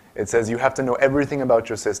this. It says you have to know everything about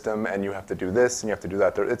your system, and you have to do this, and you have to do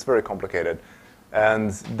that. It's very complicated.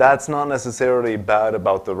 And that's not necessarily bad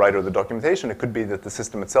about the writer of the documentation. It could be that the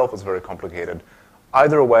system itself is very complicated.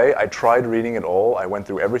 Either way, I tried reading it all. I went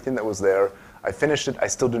through everything that was there. I finished it. I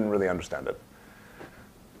still didn't really understand it.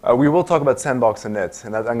 We will talk about Sandbox and Init,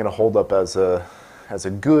 and that I'm going to hold up as a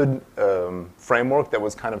good framework that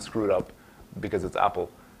was kind of screwed up because it's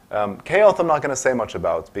Apple. Kauth I'm not going to say much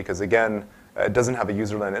about because, again, it doesn't have a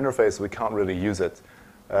user-land interface, so we can't really use it.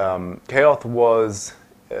 Kauth was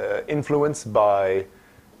influenced by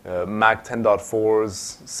Mac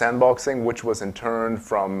 10.4's sandboxing, which was in turn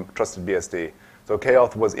from Trusted BSD. So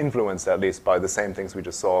Kauth was influenced, at least, by the same things we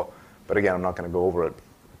just saw. But again, I'm not going to go over it.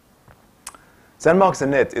 Sandbox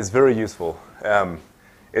init is very useful.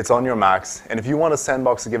 It's on your Macs. And if you want to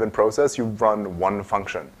sandbox a given process, you run one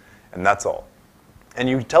function. And that's all. And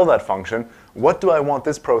you tell that function, what do I want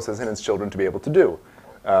this process and its children to be able to do?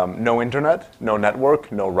 No internet, no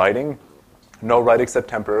network, no writing, no write except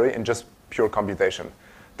temporary, and just pure computation.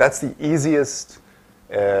 That's the easiest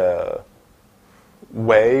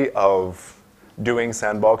way of doing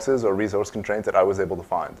sandboxes or resource constraints that I was able to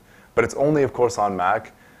find. But it's only, of course, on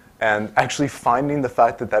Mac. And actually finding the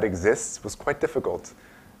fact that that exists was quite difficult.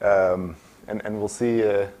 And we'll see,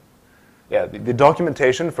 the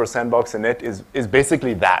documentation for Sandbox init is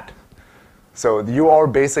basically that. So you are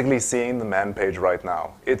basically seeing the man page right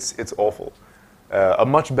now. It's awful. A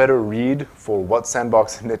much better read for what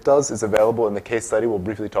Sandbox init does is available in the case study we'll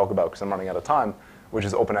briefly talk about because I'm running out of time, which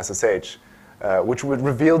is OpenSSH, which would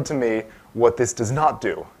reveal to me what this does not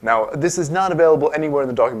do. Now, this is not available anywhere in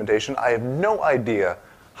the documentation. I have no idea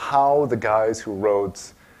how the guys who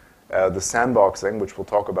wrote the sandboxing, which we'll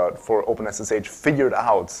talk about, for OpenSSH figured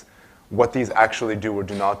out what these actually do or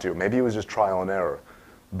do not do. Maybe it was just trial and error.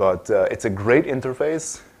 But it's a great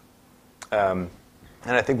interface. And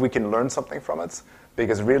I think we can learn something from it.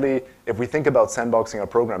 Because really, if we think about sandboxing our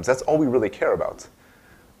programs, that's all we really care about.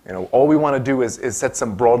 You know, all we want to do is set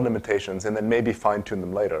some broad limitations and then maybe fine-tune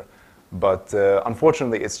them later. But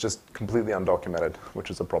unfortunately, it's just completely undocumented, which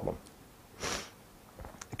is a problem.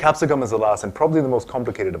 Capsicum is the last and probably the most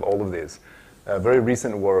complicated of all of these. Very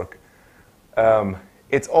recent work.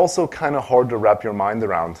 It's also kind of hard to wrap your mind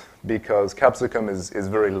around because Capsicum is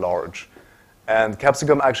very large. And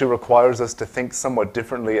Capsicum actually requires us to think somewhat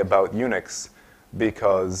differently about UNIX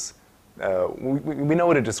because we know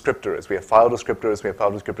what a descriptor is. We have file descriptors. We have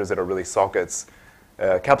file descriptors that are really sockets.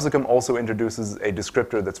 Capsicum also introduces a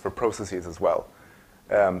descriptor that's for processes as well.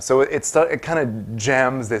 So it kind of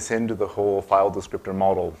jams this into the whole file descriptor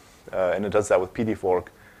model, and it does that with PDFork.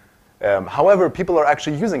 However, people are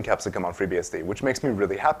actually using Capsicum on FreeBSD, which makes me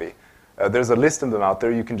really happy. There's a list of them out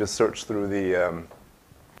there. You can just search through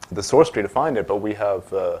the source tree to find it, but we have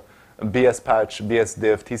bspatch,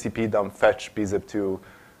 bsdiff, tcpdump, fetch, bzip2,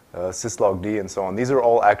 syslogd, and so on. These are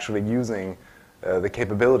all actually using the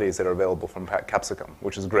capabilities that are available from Capsicum,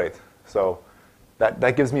 which is great. So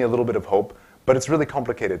that gives me a little bit of hope. But it's really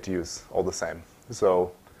complicated to use all the same.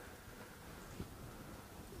 So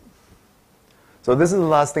this is the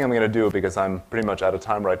last thing I'm going to do because I'm pretty much out of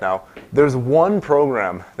time right now. There's one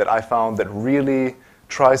program that I found that really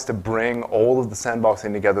tries to bring all of the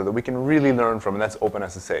sandboxing together that we can really learn from, and that's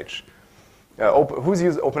OpenSSH. Who's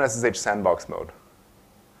used OpenSSH sandbox mode?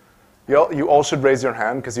 You all should raise your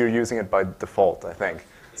hand because you're using it by default, I think.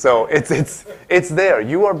 So it's there.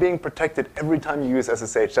 You are being protected every time you use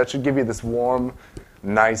SSH. That should give you this warm,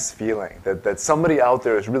 nice feeling that somebody out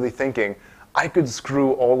there is really thinking, I could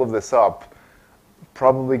screw all of this up,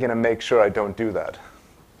 probably going to make sure I don't do that.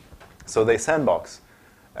 So they sandbox.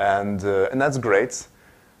 And that's great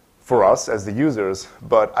for us as the users,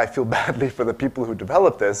 but I feel badly for the people who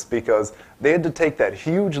developed this because they had to take that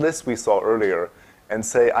huge list we saw earlier and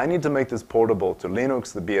say, I need to make this portable to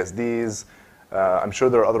Linux, the BSDs. I'm sure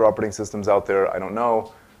there are other operating systems out there, I don't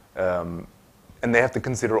know. And they have to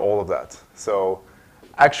consider all of that. So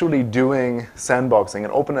actually doing sandboxing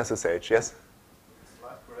and OpenSSH, yes?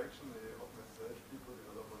 Slight correction, the OpenSSH people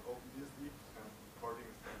develop on OpenBSD and porting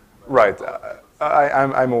is done. Right.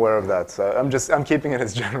 I'm aware of that. So I'm keeping it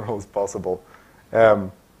as general as possible.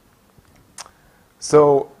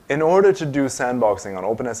 So in order to do sandboxing on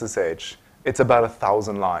OpenSSH, it's about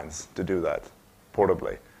 1,000 lines to do that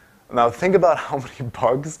portably. Now think about how many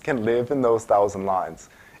bugs can live in those 1,000 lines.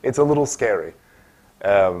 It's a little scary.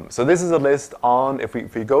 So this is a list on, if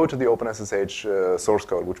we go to the OpenSSH source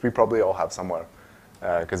code, which we probably all have somewhere,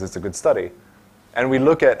 because it's a good study, and we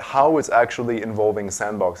look at how it's actually involving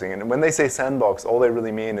sandboxing. And when they say sandbox, all they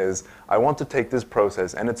really mean is, I want to take this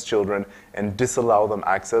process and its children and disallow them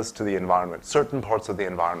access to the environment, certain parts of the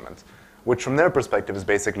environment, which from their perspective is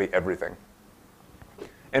basically everything.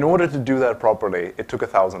 In order to do that properly, it took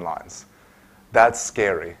 1,000 lines. That's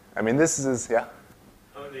scary. I mean, this is, yeah?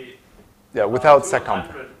 Only without 100 seccomp.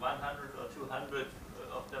 or 200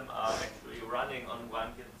 of them are actually running on one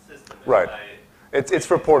given system. Right. It's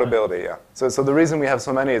for portability, yeah. So the reason we have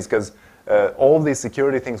so many is because all of these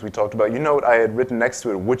security things we talked about, you note I had written next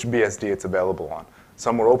to it which BSD it's available on.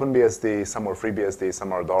 Some were OpenBSD, some were FreeBSD,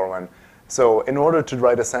 some are Darwin. So in order to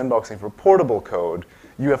write a sandboxing for portable code,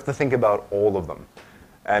 you have to think about all of them.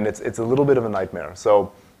 And it's a little bit of a nightmare.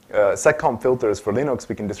 So seccomp filters for Linux,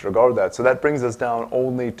 we can disregard that. So that brings us down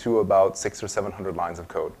only to about 600 or 700 lines of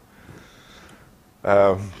code.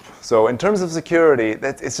 So in terms of security,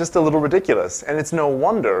 it's just a little ridiculous. And it's no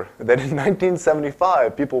wonder that in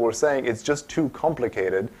 1975, people were saying it's just too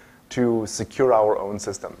complicated to secure our own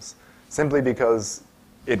systems, simply because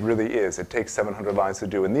it really is. It takes 700 lines to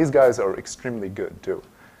do. And these guys are extremely good, too.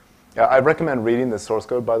 I recommend reading the source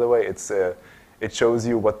code, by the way. It shows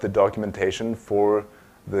you what the documentation for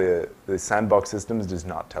the sandbox systems does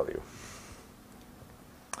not tell you.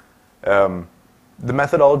 The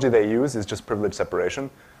methodology they use is just privilege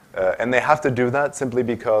separation. And they have to do that simply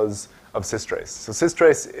because of systrace. So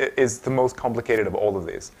systrace is the most complicated of all of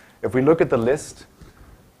these. If we look at the list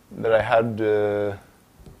that I had,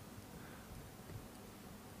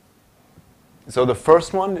 so the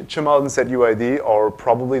first one, chmod and setuid, are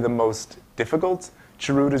probably the most difficult.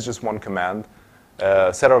 Chroot is just one command.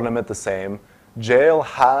 Set our limit the same. Jail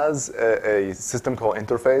has a system call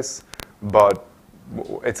interface, but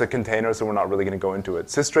it's a container, so we're not really going to go into it.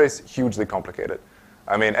 Systrace, hugely complicated.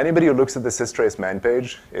 I mean, anybody who looks at the systrace man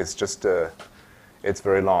page is just, it's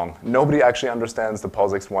very long. Nobody actually understands the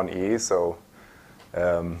POSIX 1e, so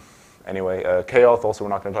anyway, kauth, also we're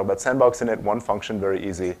not going to talk about. Sandbox init, one function, very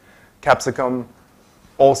easy. Capsicum,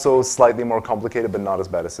 also slightly more complicated, but not as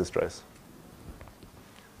bad as systrace.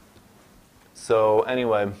 So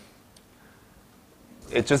anyway,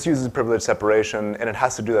 it just uses privilege separation, and it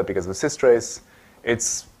has to do that because of systrace.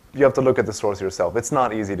 You have to look at the source yourself. It's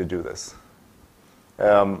not easy to do this.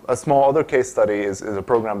 A small other case study is a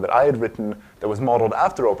program that I had written that was modeled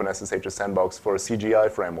after OpenSSH's sandbox for a CGI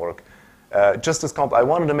framework. Just as I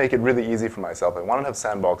wanted to make it really easy for myself. I wanted to have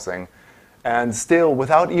sandboxing. And still,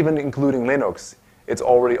 without even including Linux, it's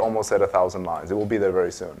already almost at 1,000 lines. It will be there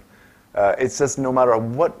very soon. It's just no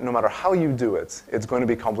matter how you do it, it's going to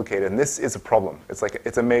be complicated. And this is a problem.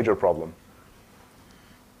 It's a major problem.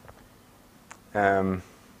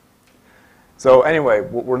 So anyway,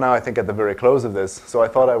 we're now, I think, at the very close of this. So I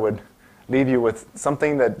thought I would leave you with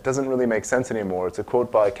something that doesn't really make sense anymore. It's a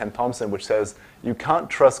quote by Ken Thompson, which says, "You can't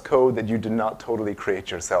trust code that you did not totally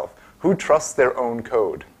create yourself." Who trusts their own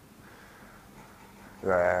code?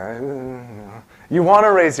 You want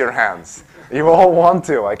to raise your hands. You all want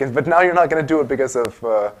to, but now you're not going to do it because of...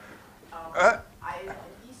 I at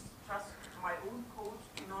least trust my own code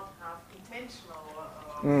to not have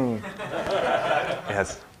intentional...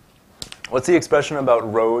 Yes. What's the expression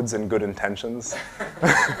about roads and good intentions?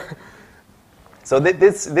 So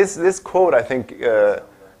this quote, I think,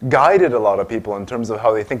 guided a lot of people in terms of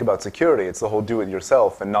how they think about security. It's the whole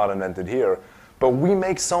do-it-yourself and not invented here. But we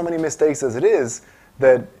make so many mistakes as it is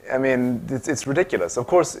that, I mean, it's ridiculous. Of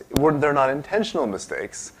course, they're not intentional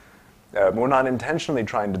mistakes. We're not intentionally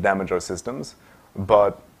trying to damage our systems,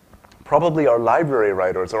 but probably our library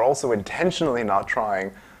writers are also intentionally not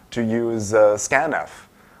trying to use scanf,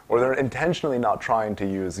 or they're intentionally not trying to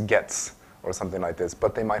use gets or something like this,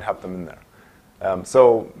 but they might have them in there.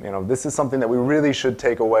 So, this is something that we really should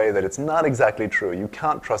take away, that it's not exactly true. You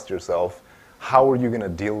can't trust yourself. How are you going to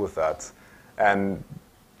deal with that? And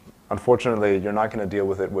unfortunately, you're not going to deal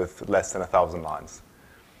with it with less than 1,000 lines.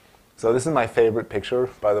 So this is my favorite picture,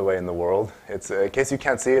 by the way, in the world. It's, in case you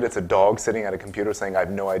can't see it, it's a dog sitting at a computer saying, I have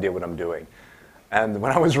no idea what I'm doing. And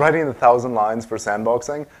when I was writing the 1,000 lines for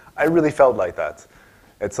sandboxing, I really felt like that.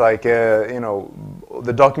 It's like,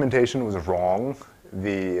 the documentation was wrong,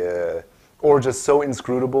 or just so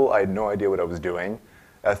inscrutable, I had no idea what I was doing.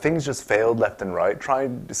 Things just failed left and right.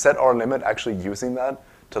 Trying to set our limit, actually using that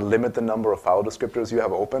to limit the number of file descriptors you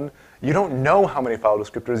have open. You don't know how many file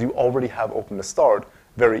descriptors you already have open to start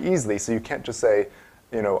very easily, so you can't just say,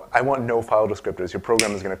 I want no file descriptors. Your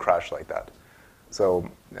program is going to crash like that. So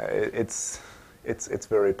it's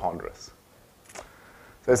very ponderous.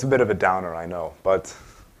 So it's a bit of a downer, I know, but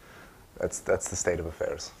that's the state of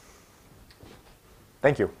affairs.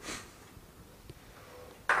 Thank you.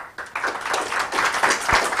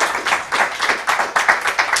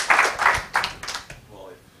 Well,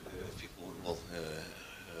 if people will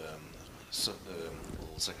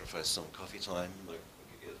sacrifice some coffee time, we could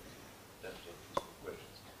get that to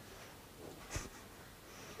questions.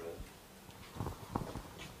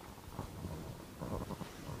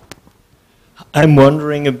 I'm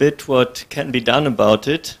wondering a bit what can be done about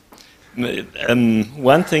it.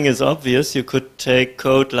 One thing is obvious. You could take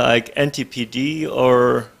code like NTPD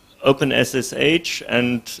or OpenSSH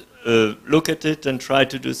and look at it and try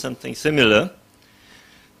to do something similar.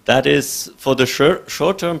 That is, for the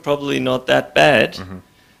short term, probably not that bad. Mm-hmm.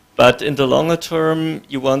 But in the longer term,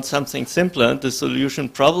 you want something simpler. The solution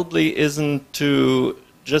probably isn't to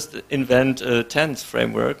just invent a TANZ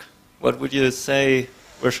framework. What would you say?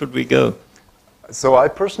 Where should we go? So I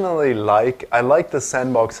personally like the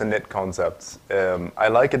sandbox and init concepts. I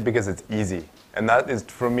like it because it's easy. And that is,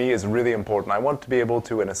 for me, is really important. I want to be able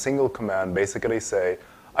to, in a single command, basically say,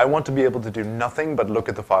 I want to be able to do nothing but look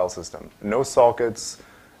at the file system. No sockets,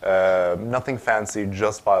 nothing fancy,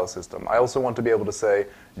 just file system. I also want to be able to say,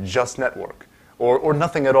 just network, or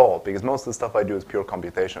nothing at all, because most of the stuff I do is pure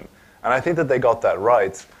computation. And I think that they got that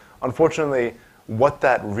right. Unfortunately, what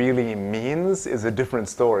that really means is a different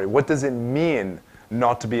story. What does it mean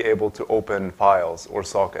not to be able to open files or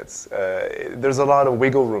sockets? There's a lot of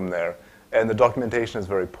wiggle room there, and the documentation is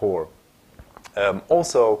very poor.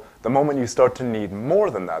 Also, the moment you start to need more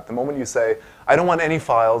than that, the moment you say, I don't want any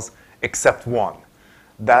files except one,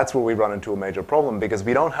 that's where we run into a major problem, because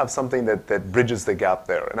we don't have something that bridges the gap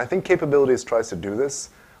there. And I think Capabilities tries to do this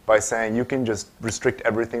by saying you can just restrict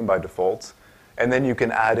everything by default, and then you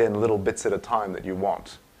can add in little bits at a time that you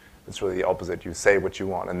want. It's really the opposite. You say what you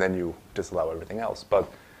want, and then you disallow everything else. But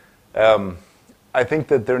I think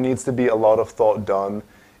that there needs to be a lot of thought done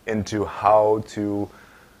into how to,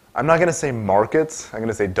 I'm not going to say market, I'm going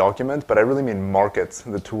to say document, but I really mean market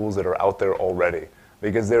the tools that are out there already,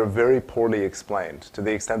 because they're very poorly explained to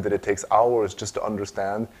the extent that it takes hours just to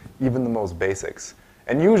understand even the most basics.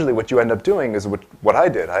 And usually what you end up doing is what I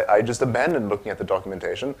did. I just abandoned looking at the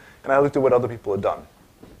documentation, and I looked at what other people had done.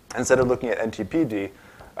 Instead of looking at NTPD,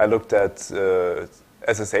 I looked at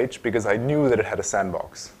SSH because I knew that it had a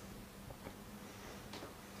sandbox.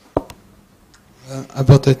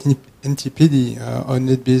 About NTPD, on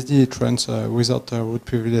NetBSD it runs without root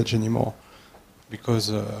privilege anymore, because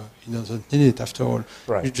it doesn't need it after all.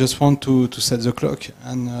 Right. You just want to set the clock,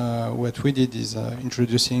 and what we did is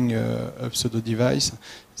introducing a pseudo device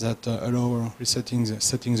that allow setting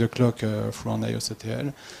the clock through an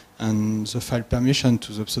IOCTL, and the file permission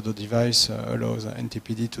to the pseudo device allows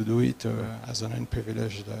NTPD to do it as an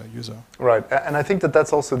unprivileged user. Right, and I think that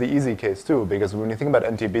that's also the easy case too, because when you think about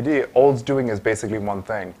NTPD, all it's doing is basically one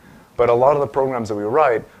thing. But a lot of the programs that we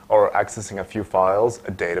write are accessing a few files,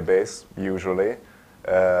 a database usually,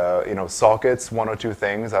 sockets, one or two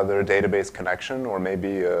things, either a database connection or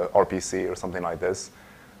maybe a RPC or something like this.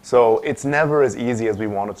 So it's never as easy as we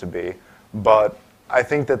want it to be, but I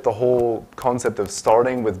think that the whole concept of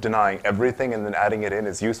starting with denying everything and then adding it in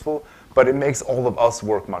is useful, but it makes all of us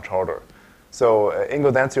work much harder. So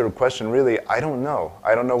Ingo, to answer your question, really, I don't know.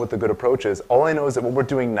 I don't know what the good approach is. All I know is that what we're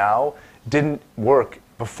doing now didn't work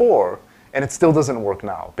before, and it still doesn't work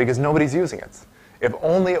now, because nobody's using it. If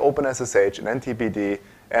only OpenSSH and NTPD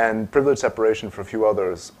and privilege separation for a few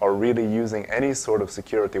others are really using any sort of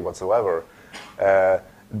security whatsoever,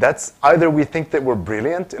 that's either we think that we're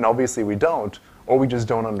brilliant, and obviously we don't, or we just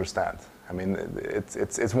don't understand. I mean,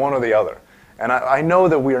 it's one or the other. And I know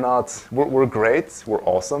that we're great, we're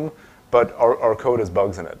awesome, but our code has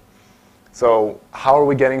bugs in it. So how are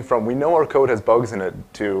we getting from, we know our code has bugs in it,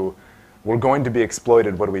 to we're going to be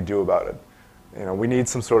exploited, what do we do about it? You know, we need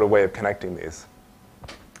some sort of way of connecting these.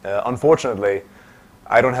 Unfortunately,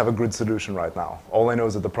 I don't have a good solution right now. All I know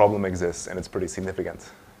is that the problem exists, and it's pretty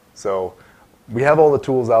significant. So we have all the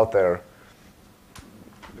tools out there.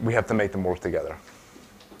 We have to make them work together.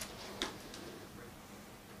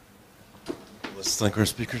 Let's thank our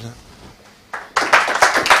speaker then.